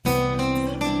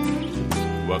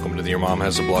Welcome to the Your Mom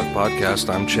Has a Blog podcast.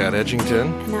 I'm Chad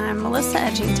Edgington. And I'm Melissa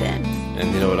Edgington.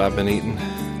 And you know what I've been eating?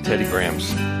 Teddy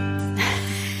Grahams.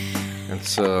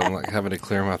 It's like having to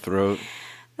clear my throat.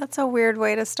 That's a weird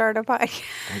way to start a podcast.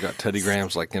 I got Teddy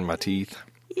Grahams like in my teeth.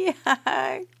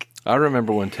 Yuck. I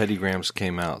remember when Teddy Grahams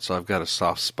came out, so I've got a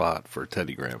soft spot for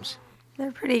Teddy Grahams.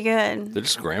 They're pretty good. They're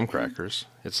just graham crackers.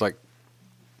 It's like...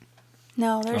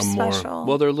 No, they're special.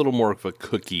 Well, they're a little more of a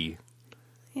cookie.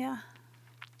 Yeah.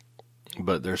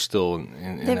 But they're still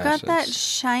in They've got essence. that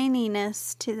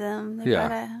shininess to them. They've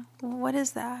Yeah. What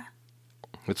is that?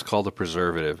 It's called a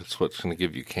preservative. It's what's going to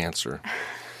give you cancer.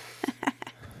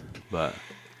 But,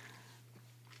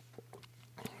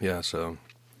 yeah, so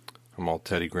I'm all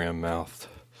Teddy Graham mouthed.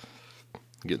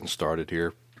 Getting started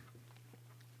here.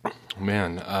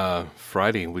 Man,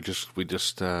 Friday, we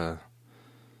just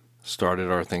started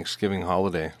our Thanksgiving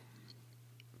holiday.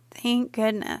 Thank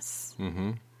goodness.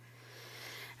 Mm-hmm.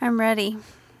 I'm ready.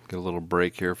 Get a little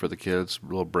break here for the kids, a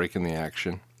little break in the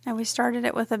action. And we started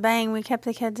it with a bang. We kept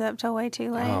the kids up till way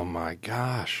too late. Oh, my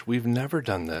gosh. We've never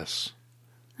done this.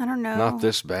 I don't know. Not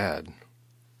this bad.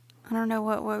 I don't know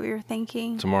what we were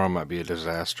thinking. Tomorrow might be a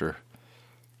disaster.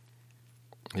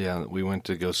 Yeah, we went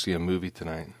to go see a movie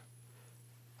tonight.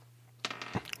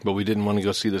 But we didn't want to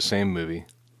go see the same movie.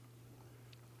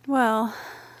 Well,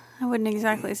 I wouldn't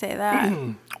exactly say that.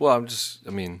 Well,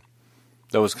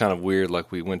 that was kind of weird. Like,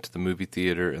 we went to the movie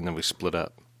theater and then we split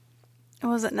up. It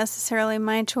wasn't necessarily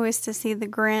my choice to see The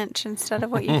Grinch instead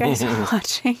of what you guys were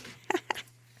watching.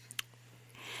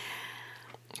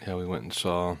 Yeah, we went and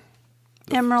saw...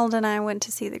 Emerald and I went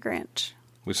to see The Grinch.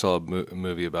 We saw a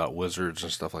movie about wizards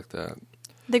and stuff like that.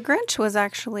 The Grinch was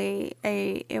actually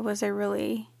a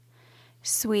really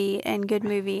sweet and good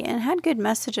movie and had good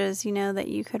messages, that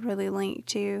you could really link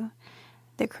to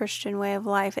the Christian way of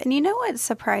life. And you know what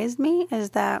surprised me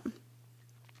is that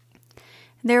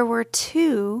there were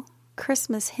 2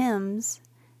 Christmas hymns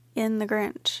in The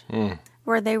Grinch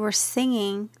where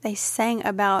they sang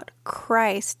about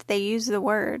Christ. They used the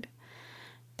word,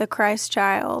 the Christ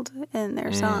child, in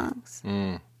their songs,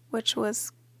 which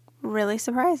was really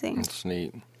surprising. It's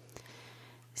neat.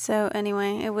 So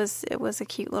anyway, it was a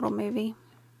cute little movie.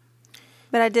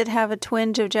 But I did have a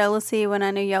twinge of jealousy when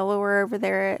I knew y'all were over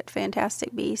there at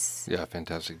Fantastic Beasts. Yeah,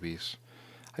 Fantastic Beasts.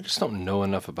 I just don't know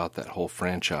enough about that whole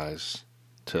franchise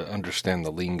to understand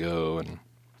the lingo, and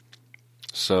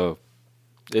so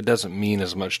it doesn't mean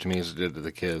as much to me as it did to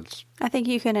the kids. I think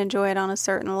you can enjoy it on a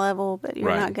certain level, but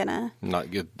you're not gonna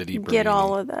get the deeper get meaning.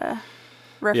 all of the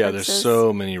references. Yeah, there's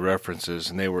so many references,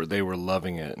 and they were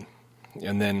loving it.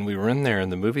 And then we were in there in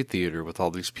the movie theater with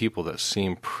all these people that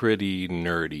seem pretty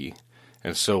nerdy.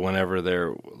 And so whenever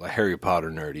they're Harry Potter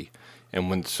nerdy, and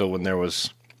when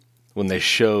they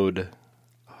showed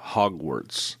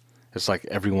Hogwarts, it's like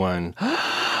everyone,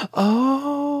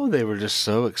 they were just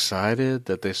so excited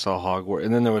that they saw Hogwarts.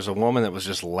 And then there was a woman that was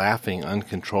just laughing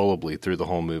uncontrollably through the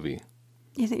whole movie.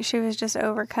 You think she was just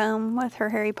overcome with her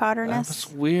Harry Potterness? That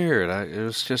was weird.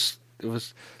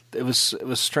 It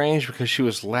was strange because she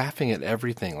was laughing at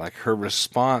everything. Like her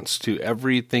response to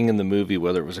everything in the movie,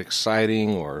 whether it was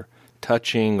exciting or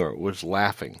touching, or was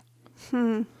laughing.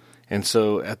 And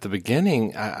so at the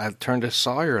beginning, I turned to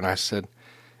Sawyer and I said,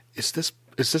 "Is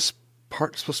this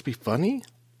part supposed to be funny?"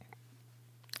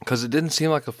 Because it didn't seem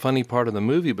like a funny part of the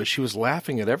movie, but she was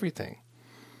laughing at everything.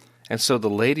 And so the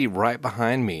lady right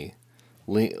behind me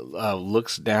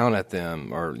looks down at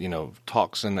them, or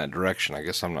talks in that direction. I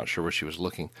guess I'm not sure where she was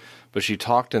looking, but she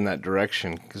talked in that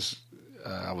direction because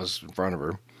I was in front of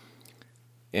her,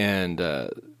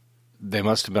 and they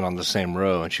must have been on the same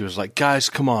row. And she was like, "Guys,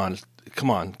 come on,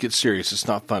 get serious. It's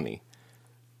not funny."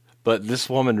 But this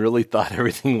woman really thought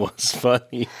everything was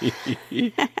funny,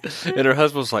 and her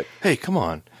husband was like, "Hey, come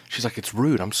on." She's like, "It's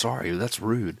rude. I'm sorry. That's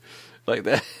rude," like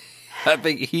that. I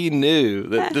think he knew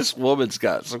that this woman's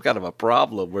got some kind of a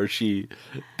problem where she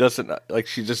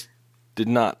she just did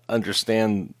not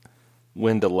understand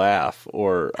when to laugh,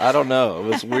 or I don't know. It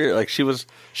was weird. Like she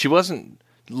wasn't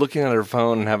looking at her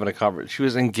phone and having a conversation. She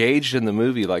was engaged in the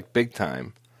movie like big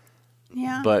time.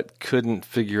 Yeah. But couldn't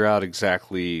figure out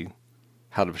exactly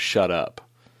how to shut up.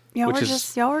 Y'all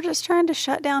were just trying to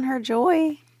shut down her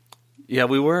joy. Yeah,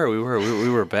 we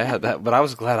were bad. But I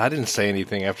was glad I didn't say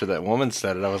anything after that woman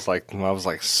said it. I was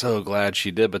like so glad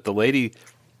she did. But the lady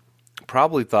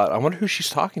probably thought, I wonder who she's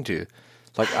talking to.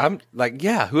 Like, I'm like,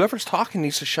 yeah, whoever's talking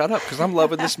needs to shut up because I'm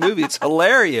loving this movie. It's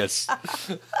hilarious.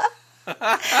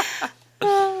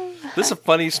 This is the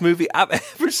funniest movie I've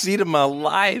ever seen in my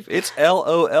life. It's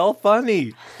LOL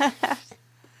funny.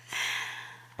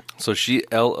 So she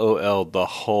LOL'd the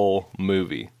whole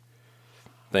movie.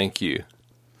 Thank you.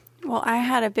 Well, I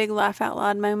had a big laugh out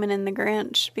loud moment in The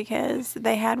Grinch because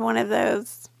they had one of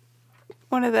those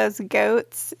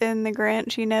goats in The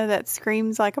Grinch, that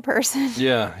screams like a person.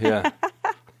 Yeah.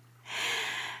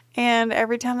 And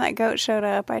every time that goat showed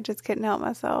up, I just couldn't help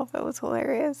myself. It was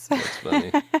hilarious. That's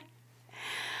funny.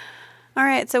 All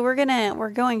right, so we're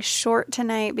going short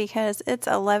tonight because it's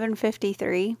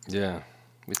 11:53. Yeah,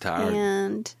 we're tired.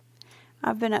 And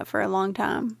I've been up for a long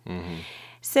time. Mm-hmm.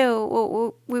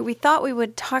 So what we thought we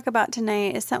would talk about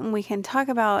tonight is something we can talk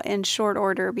about in short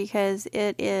order because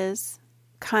it is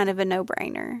kind of a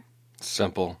no-brainer.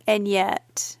 Simple. And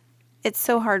yet, it's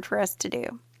so hard for us to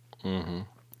do. Mm-hmm.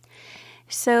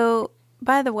 So,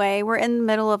 by the way, we're in the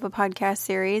middle of a podcast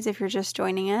series. If you're just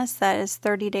joining us, that is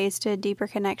 30 Days to a Deeper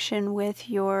Connection with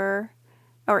in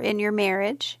your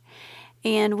marriage.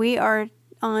 And we are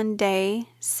on day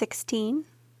 16.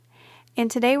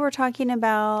 And today we're talking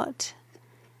about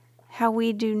how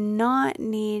we do not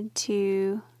need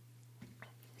to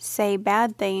say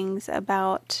bad things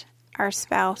about our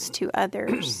spouse to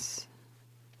others.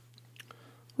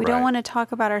 We don't want to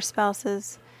talk about our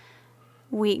spouse's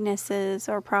weaknesses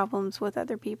or problems with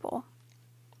other people.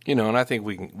 And I think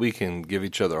we can give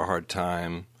each other a hard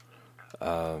time.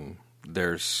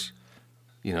 There's,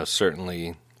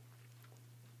 certainly,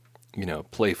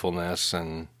 playfulness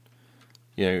and,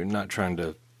 not trying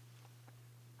to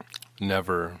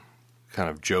never kind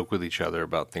of joke with each other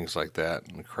about things like that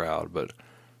in the crowd, but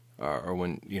or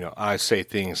when, I say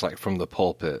things like from the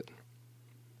pulpit.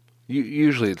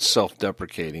 Usually it's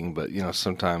self-deprecating, but,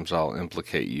 sometimes I'll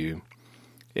implicate you.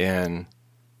 And,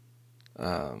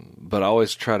 but I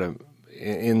always try to,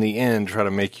 in the end, try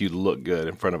to make you look good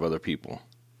in front of other people,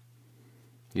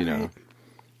 Right.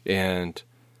 And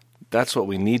that's what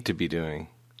we need to be doing.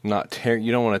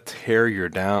 You don't want to tear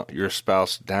your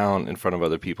spouse down in front of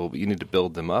other people, but you need to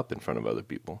build them up in front of other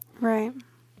people. Right.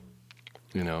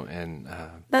 And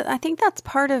But I think that's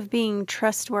part of being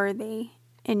trustworthy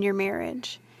in your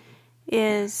marriage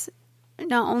is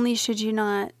not only should you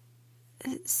not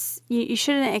you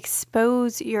shouldn't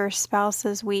expose your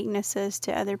spouse's weaknesses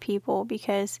to other people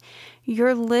because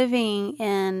you're living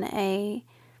in a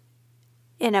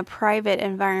private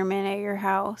environment at your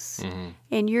house, mm-hmm.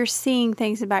 and you're seeing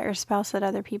things about your spouse that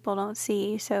other people don't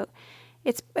see. So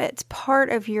it's part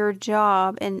of your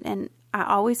job, and I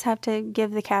always have to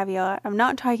give the caveat. I'm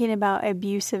not talking about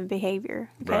abusive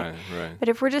behavior. Okay? Right. But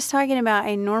if we're just talking about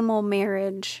a normal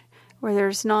marriage where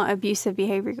there's not abusive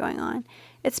behavior going on,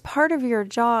 it's part of your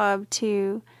job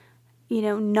to,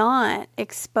 not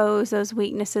expose those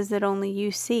weaknesses that only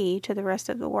you see to the rest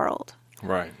of the world.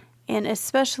 Right. And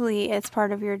especially it's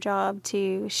part of your job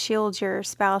to shield your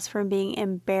spouse from being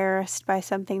embarrassed by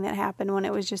something that happened when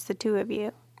it was just the two of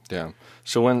you. Yeah.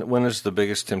 So when is the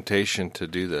biggest temptation to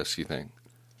do this, you think?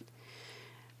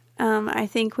 I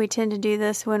think we tend to do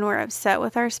this when we're upset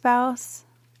with our spouse.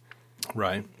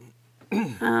 Right.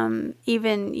 Even,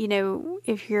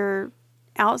 if you're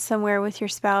out somewhere with your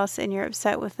spouse and you're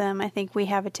upset with them, I think we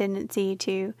have a tendency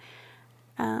to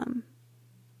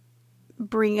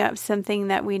bring up something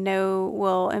that we know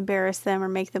will embarrass them or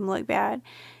make them look bad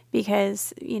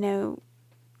because,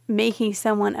 making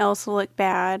someone else look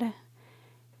bad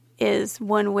is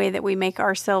one way that we make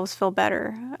ourselves feel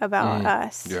better about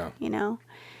us,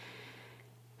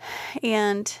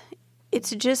 And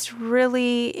it's just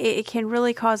it can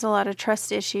really cause a lot of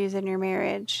trust issues in your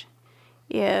marriage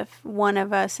if one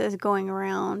of us is going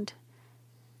around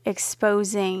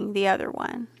exposing the other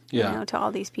one, to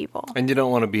all these people. And you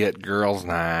don't want to be at girls'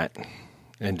 night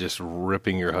and just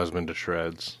ripping your husband to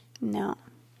shreds. No.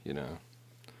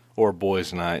 Or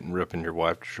boys' night and ripping your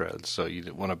wife to shreds. So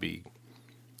you want to be...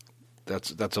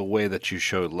 That's a way that you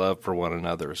show love for one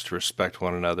another, is to respect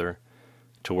one another,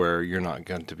 to where you're not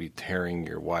going to be tearing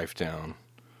your wife down.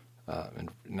 And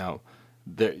now,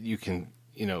 you can...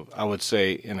 I would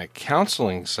say in a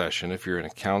counseling session, if you're in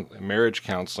a marriage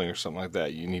counseling or something like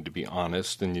that, you need to be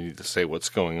honest and you need to say what's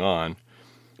going on.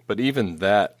 But even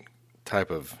that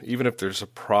even if there's a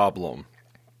problem,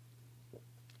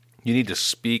 you need to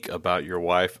speak about your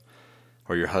wife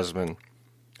or your husband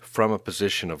from a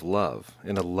position of love,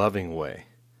 in a loving way,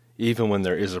 even when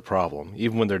there is a problem,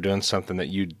 even when they're doing something that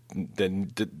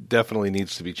definitely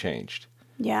needs to be changed.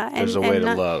 Yeah. There's a way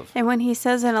to love. And when he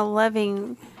says in a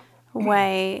loving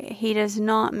way, he does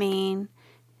not mean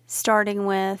starting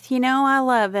with, I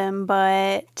love him,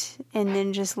 but, and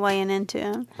then just laying into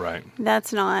him. Right.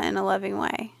 That's not in a loving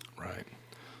way. Right.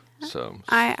 So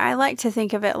I like to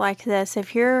think of it like this.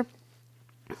 If you're,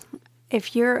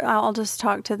 I'll just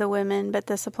talk to the women, but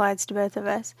this applies to both of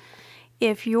us.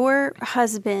 If your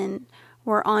husband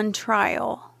were on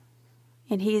trial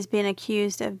and he's been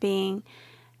accused of being,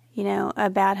 a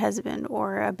bad husband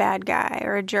or a bad guy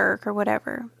or a jerk or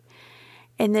whatever.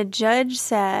 And the judge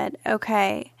said,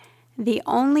 okay, the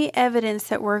only evidence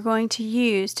that we're going to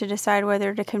use to decide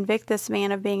whether to convict this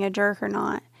man of being a jerk or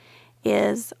not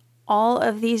is all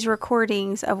of these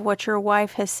recordings of what your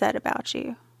wife has said about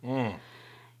you.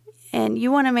 And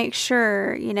you want to make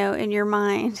sure, in your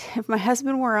mind, if my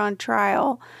husband were on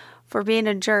trial for being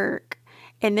a jerk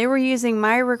and they were using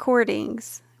my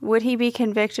recordings, would he be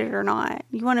convicted or not?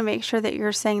 You want to make sure that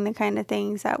you're saying the kind of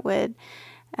things that would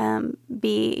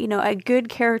be, a good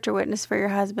character witness for your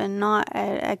husband, not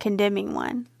a condemning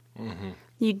one. Mm-hmm.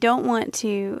 You don't want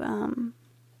to,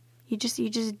 you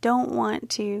just don't want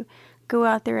to go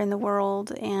out there in the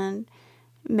world and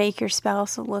make your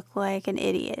spouse look like an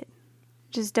idiot.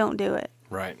 Just don't do it.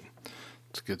 Right.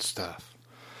 It's good stuff.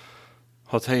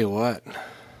 I'll tell you what.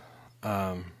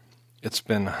 It's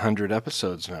been 100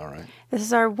 episodes now, right? This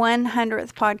is our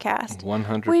 100th podcast.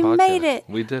 100 we podcast. Made it.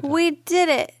 We did it. We did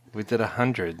it. We did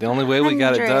 100. The only way we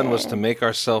got it done was to make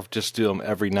ourselves just do them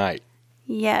every night.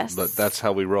 Yes. But that's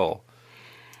how we roll.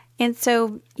 And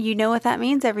so you know what that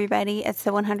means, everybody. It's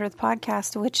the 100th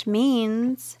podcast, which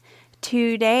means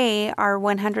today our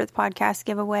 100th podcast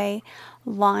giveaway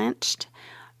launched.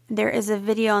 There is a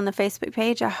video on the Facebook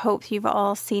page. I hope you've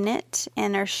all seen it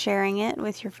and are sharing it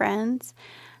with your friends.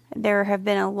 There have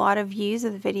been a lot of views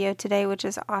of the video today, which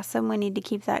is awesome. We need to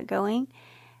keep that going.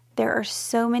 There are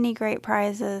so many great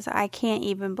prizes. I can't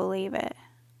even believe it.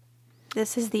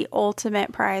 This is the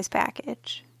ultimate prize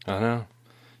package. I know.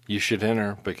 You should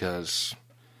enter because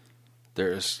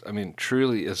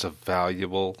truly is a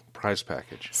valuable prize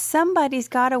package. Somebody's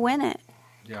got to win it.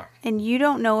 Yeah. And you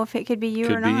don't know if it could be you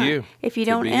or not. Could be you. If you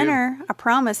don't enter, I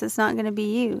promise it's not going to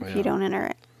be you if you don't enter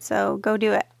it. So go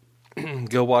do it.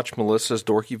 Go watch Melissa's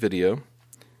dorky video.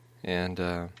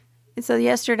 And so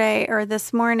yesterday or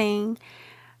this morning,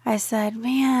 I said,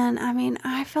 man,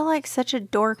 I feel like such a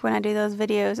dork when I do those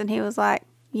videos. And he was like,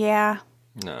 yeah.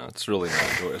 No, it's really not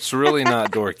dorky. It's really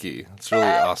not dorky. It's really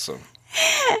awesome.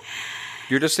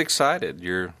 You're just excited.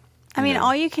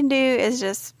 All you can do is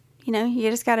just, you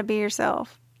just got to be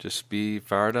yourself. Just be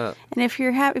fired up. And if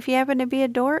you happen to be a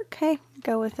dork, hey,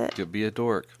 go with it. Be a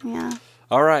dork. Yeah.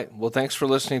 All right. Well, thanks for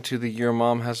listening to the Your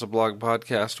Mom Has a Blog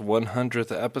podcast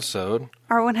 100th episode.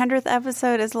 Our 100th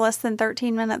episode is less than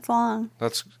 13 minutes long.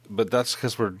 That's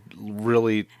because we're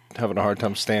really having a hard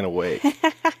time staying awake.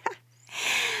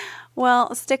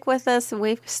 Well, stick with us.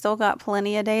 We've still got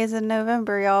plenty of days in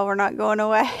November, y'all. We're not going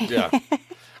away. Yeah.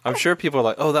 I'm sure people are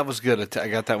like, oh, that was good. I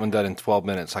got that one done in 12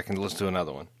 minutes. Let's do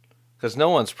another one. Because no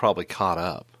one's probably caught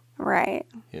up. Right.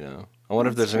 I wonder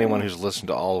if there's anyone who's listened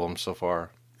to all of them so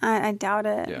far. I doubt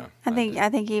it. Yeah. I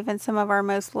think even some of our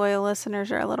most loyal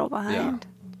listeners are a little behind.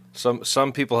 Yeah.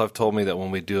 Some people have told me that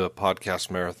when we do a podcast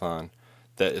marathon,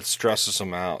 that it stresses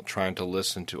them out trying to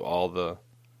listen to all the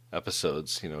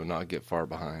episodes, not get far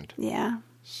behind. Yeah.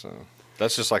 So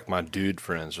that's just like my dude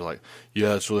friends are like,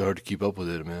 yeah, it's really hard to keep up with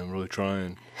it, man. I'm really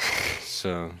trying.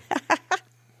 So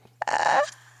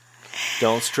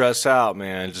don't stress out,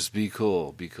 man. Just be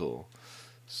cool. Be cool.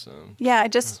 So yeah,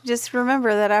 just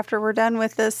remember that after we're done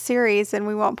with this series and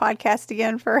we won't podcast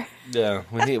again for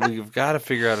we've got to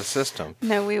figure out a system.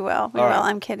 No, we will. We will. Right.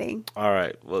 I'm kidding. All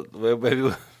right. Well,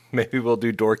 maybe we'll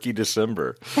do Dorky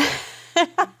December.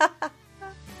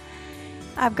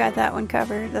 I've got that one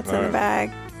covered. That's in the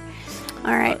bag.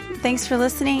 All right. Thanks for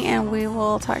listening, and we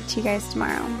will talk to you guys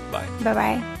tomorrow. Bye.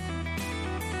 Bye-bye.